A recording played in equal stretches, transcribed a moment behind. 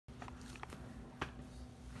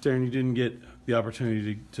Darrin, you didn't get the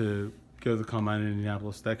opportunity to go to the combine in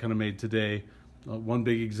Indianapolis. That kind of made today one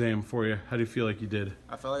big exam for you. How do you feel like you did?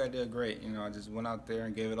 I felt like I did great. I just went out there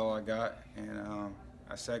and gave it all I got, and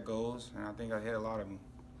I set goals, and I think I hit a lot of them.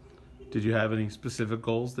 Did you have any specific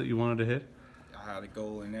goals that you wanted to hit? I had a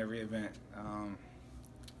goal in every event. I'm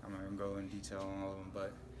not going to go in detail on all of them,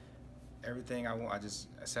 but everything I want,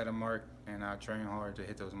 I set a mark, and I trained hard to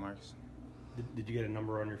hit those marks. Did you get a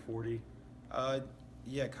number on your 40?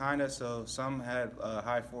 Yeah, kind of. So some had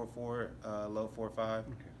high 4.4, low 4.5. Okay.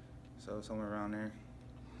 So somewhere around there.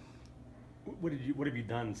 What have you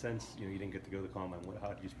done since you didn't get to go to the combine?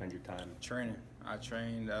 How did you spend your time? Training. I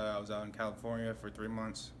trained. I was out in California for 3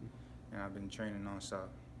 months, and I've been training nonstop.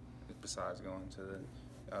 Besides going to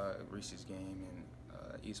the Reese's game and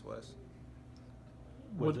East West.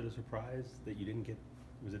 Was it a surprise that you didn't get?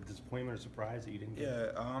 Was it a disappointment or surprise that you didn't get?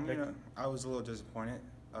 Yeah, I was a little disappointed.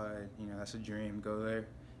 That's a dream. Go there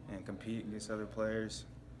and compete against other players,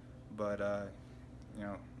 but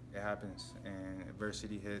it happens, and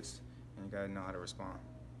adversity hits, and you got to know how to respond.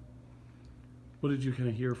 What did you kind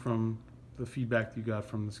of hear from the feedback that you got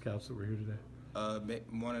from the scouts that were here today?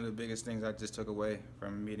 One of the biggest things I just took away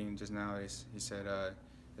from a meeting just now is he said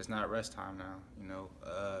it's not rest time now.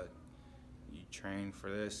 You train for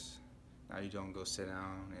this. Now you don't go sit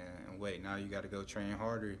down and wait. Now you got to go train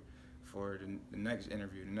harder for the next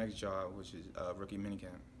interview, the next job, which is rookie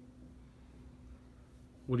minicamp.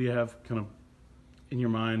 What do you have kind of in your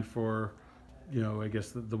mind for, I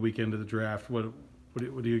guess the weekend of the draft? What are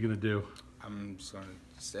you going to do? I'm just going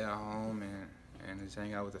to stay at home and just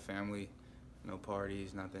hang out with the family. No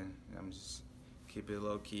parties, nothing. I'm just keep it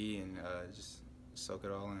low key and just soak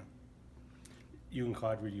it all in. You and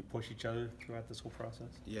Claude, you push each other throughout this whole process?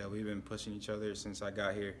 Yeah, we've been pushing each other since I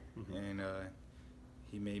got here, and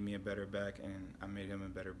he made me a better back, and I made him a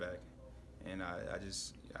better back. And I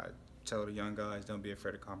tell the young guys, don't be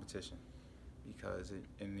afraid of competition, because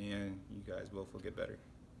in the end, you guys both will get better.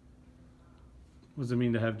 What does it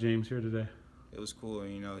mean to have James here today? It was cool.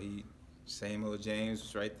 Same old James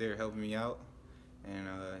was right there helping me out. And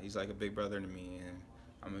he's like a big brother to me, and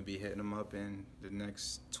I'm going to be hitting him up in the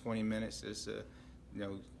next 20 minutes just to,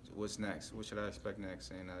 what's next, what should I expect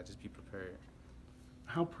next, and just be prepared.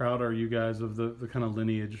 How proud are you guys of the kind of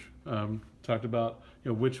lineage? Talked about,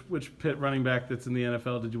 which Pitt running back that's in the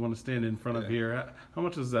NFL did you want to stand in front of here? How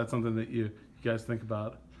much is that something that you guys think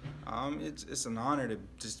about? It's an honor to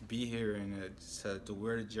just be here and to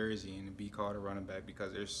wear the jersey and to be called a running back,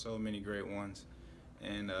 because there's so many great ones,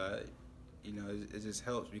 and it just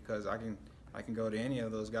helps because I can go to any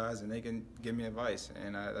of those guys and they can give me advice,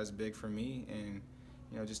 and that's big for me. And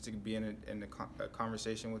just to be in a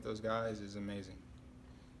conversation with those guys is amazing.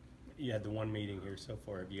 You had the one meeting here so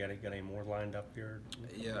far. Have you got any more lined up here?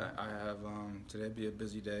 Yeah, I have. Today be a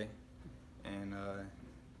busy day, and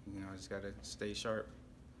I just got to stay sharp.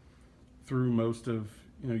 Through most of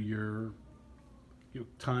your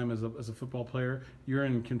time as a football player, you're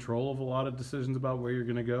in control of a lot of decisions about where you're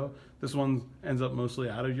going to go. This one ends up mostly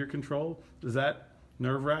out of your control. Is that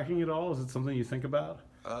nerve-wracking at all? Is it something you think about?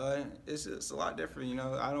 It's a lot different.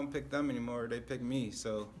 I don't pick them anymore; they pick me.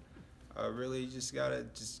 So, really, you just gotta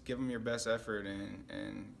give them your best effort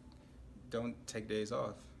and don't take days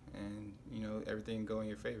off, and everything go in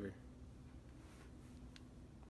your favor.